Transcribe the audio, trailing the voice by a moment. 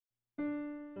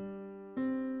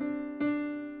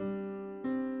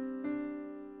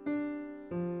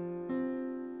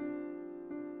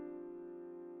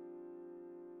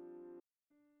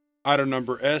Item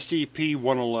Number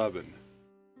SCP-111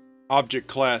 Object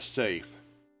Class Safe.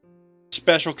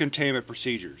 Special Containment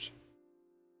Procedures.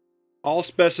 All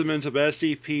specimens of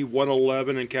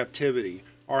SCP-111 in captivity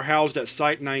are housed at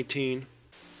Site-19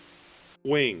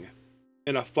 Wing,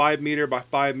 in a 5 m by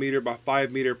 5 m by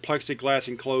 5 m plexiglass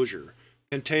enclosure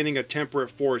containing a temperate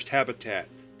forest habitat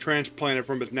transplanted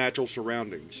from its natural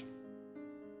surroundings.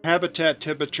 Habitat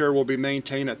temperature will be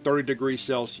maintained at 30 degrees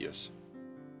Celsius.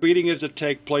 Feeding is to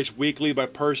take place weekly by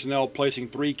personnel placing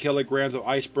 3 kg of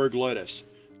iceberg lettuce,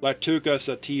 Lactuca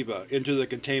sativa, into the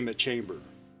containment chamber.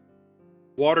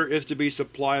 Water is to be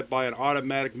supplied by an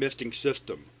automatic misting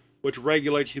system, which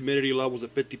regulates humidity levels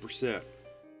at 50%,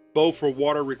 both for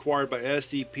water required by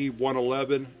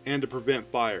SCP-111 and to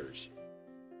prevent fires.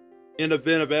 In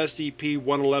event of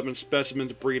SCP-111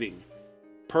 specimens breeding,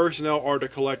 personnel are to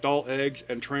collect all eggs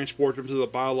and transport them to the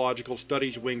Biological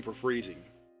Studies Wing for freezing.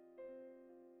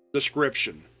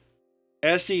 Description: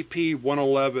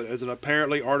 SCP-111 is an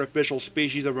apparently artificial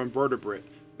species of invertebrate,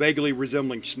 vaguely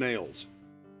resembling snails.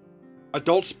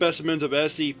 Adult specimens of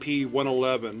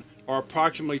SCP-111 are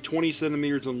approximately 20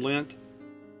 cm in length,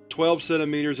 12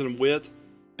 cm in width,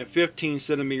 and 15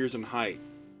 cm in height,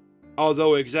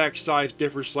 although exact size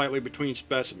differs slightly between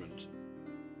specimens.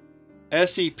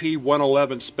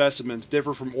 SCP-111 specimens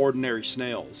differ from ordinary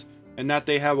snails in that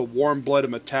they have a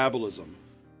warm-blooded metabolism,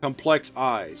 complex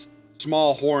eyes,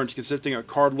 small horns consisting of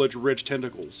cartilage-ridged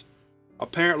tentacles,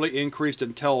 apparently increased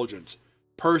intelligence.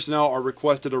 Personnel are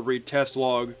requested to read test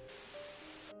log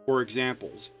for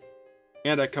examples,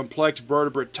 and a complex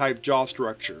vertebrate-type jaw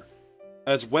structure.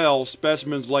 As well,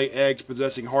 specimens lay eggs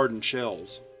possessing hardened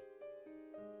shells.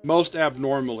 Most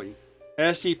abnormally,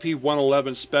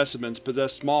 SCP-111 specimens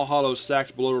possess small hollow sacs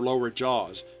below their lower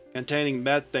jaws containing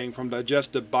methane from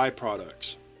digestive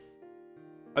byproducts.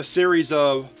 A series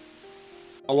of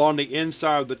along the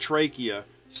inside of the trachea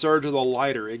surge with a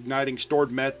lighter, igniting stored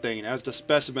methane as the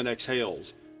specimen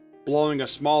exhales, blowing a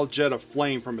small jet of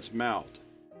flame from its mouth.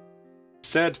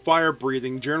 Said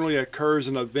fire-breathing generally occurs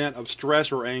in an event of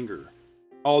stress or anger,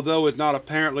 although it is not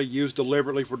apparently used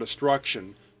deliberately for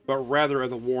destruction, but rather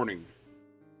as a warning.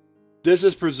 This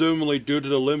is presumably due to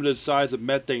the limited size of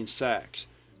methane sacs,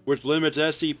 which limits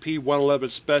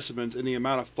SCP-111 specimens in the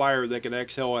amount of fire they can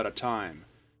exhale at a time,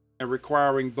 and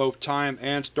requiring both time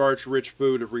and starch-rich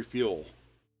food to refuel.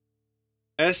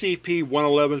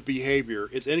 SCP-111's behavior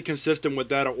is inconsistent with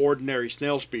that of ordinary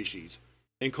snail species,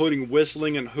 including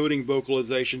whistling and hooting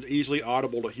vocalizations easily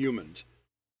audible to humans,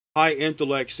 high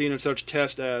intellect seen in such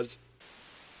tests as,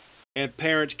 and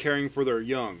parents caring for their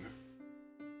young.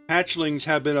 Hatchlings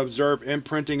have been observed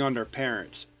imprinting on their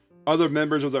parents, other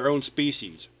members of their own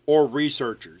species, or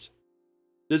researchers.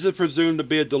 This is presumed to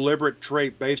be a deliberate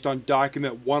trait based on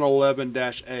Document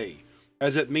 111-A,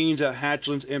 as it means that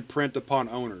hatchlings imprint upon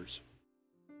owners.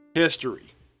 History: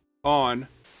 On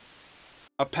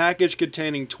a package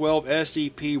containing 12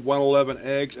 SCP-111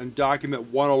 eggs and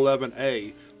Document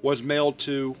 111-A was mailed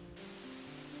to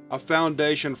a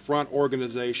Foundation front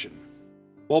organization.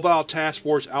 Mobile Task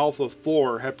Force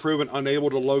Alpha-4 had proven unable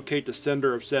to locate the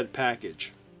sender of said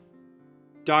package.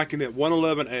 Document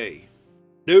 111-A.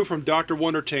 New from Doctor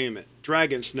Wondertainment,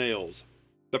 Dragon Snails.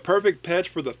 The perfect pets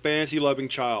for the fantasy-loving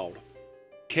child.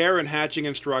 Care and hatching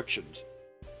instructions.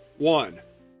 1.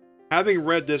 Having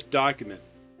read this document,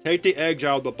 take the eggs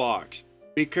out of the box.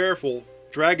 Be careful,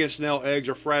 dragon snail eggs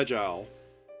are fragile.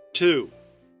 2.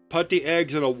 Put the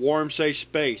eggs in a warm, safe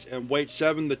space and wait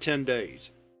 7 to 10 days.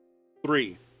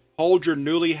 3. Hold your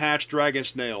newly hatched dragon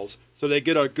snails so they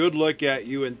get a good look at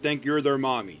you and think you're their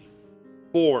mommy.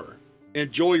 4.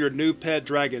 Enjoy your new pet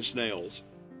dragon snails.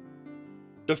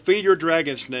 To feed your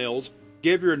dragon snails,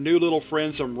 give your new little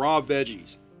friend some raw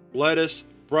veggies, lettuce,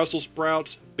 Brussels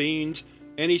sprouts, beans,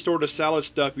 any sort of salad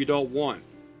stuff you don't want.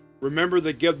 Remember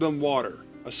to give them water,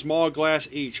 a small glass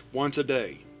each, once a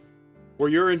day. For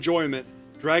your enjoyment,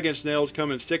 dragon snails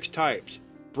come in 6 types.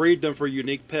 Breed them for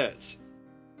unique pets.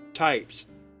 Types: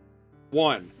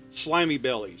 1. Slimy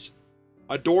bellies.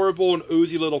 Adorable and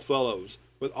oozy little fellows,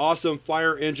 with awesome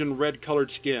fire engine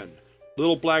red-colored skin,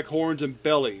 little black horns and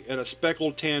belly, and a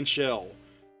speckled tan shell.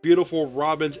 Beautiful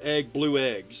robin's egg blue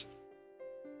eggs.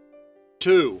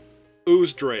 2.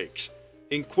 Ooze drakes.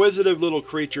 Inquisitive little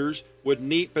creatures with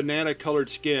neat banana-colored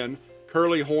skin,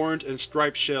 curly horns, and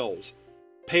striped shells.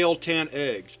 Pale tan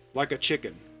eggs, like a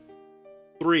chicken.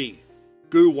 3.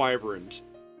 Goo wyverns.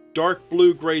 Dark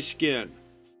blue-gray skin,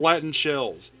 flattened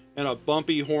shells, and a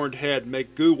bumpy horned head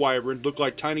make goo wyverns look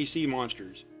like tiny sea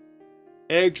monsters.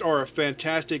 Eggs are a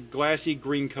fantastic glassy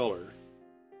green color.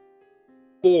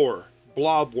 4.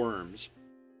 Blobworms.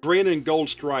 Green and gold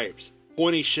stripes,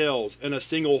 pointy shells, and a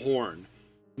single horn.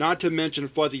 Not to mention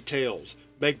fuzzy tails,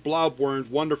 make blobworms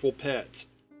wonderful pets.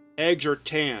 Eggs are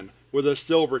tan, with a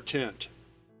silver tint.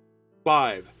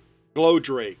 5. Glow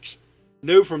drakes.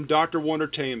 New from Doctor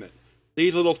Wondertainment.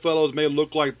 These little fellows may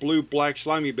look like blue-black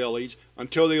slimy bellies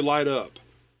until they light up.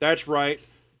 That's right,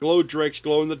 glow drakes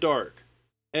glow in the dark.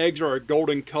 Eggs are a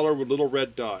golden color with little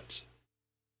red dots.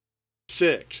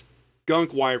 6.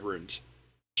 Gunk wyverns.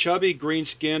 Chubby,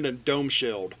 green-skinned, and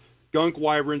dome-shelled, gunk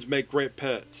wyverns make great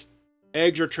pets.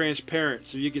 Eggs are transparent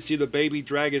so you can see the baby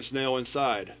dragon snail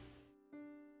inside.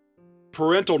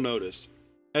 Parental notice.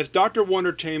 As Doctor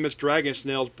Wondertainment's dragon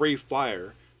snails breathe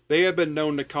fire, they have been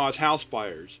known to cause house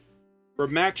fires. For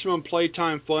maximum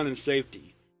playtime fun and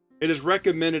safety, it is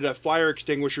recommended that fire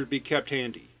extinguishers be kept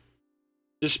handy.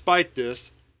 Despite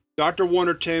this, Doctor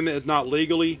Wondertainment is not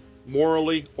legally,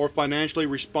 morally, or financially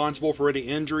responsible for any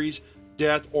injuries,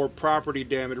 death, or property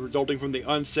damage resulting from the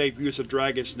unsafe use of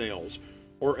dragon snails,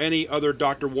 or any other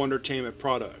Doctor Wondertainment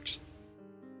products.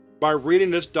 By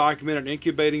reading this document and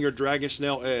incubating your dragon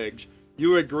snail eggs,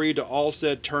 you agree to all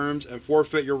said terms and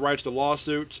forfeit your rights to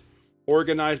lawsuits,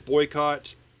 organized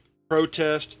boycotts,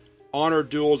 protests, honor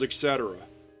duels, etc.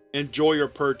 Enjoy your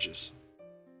purchase.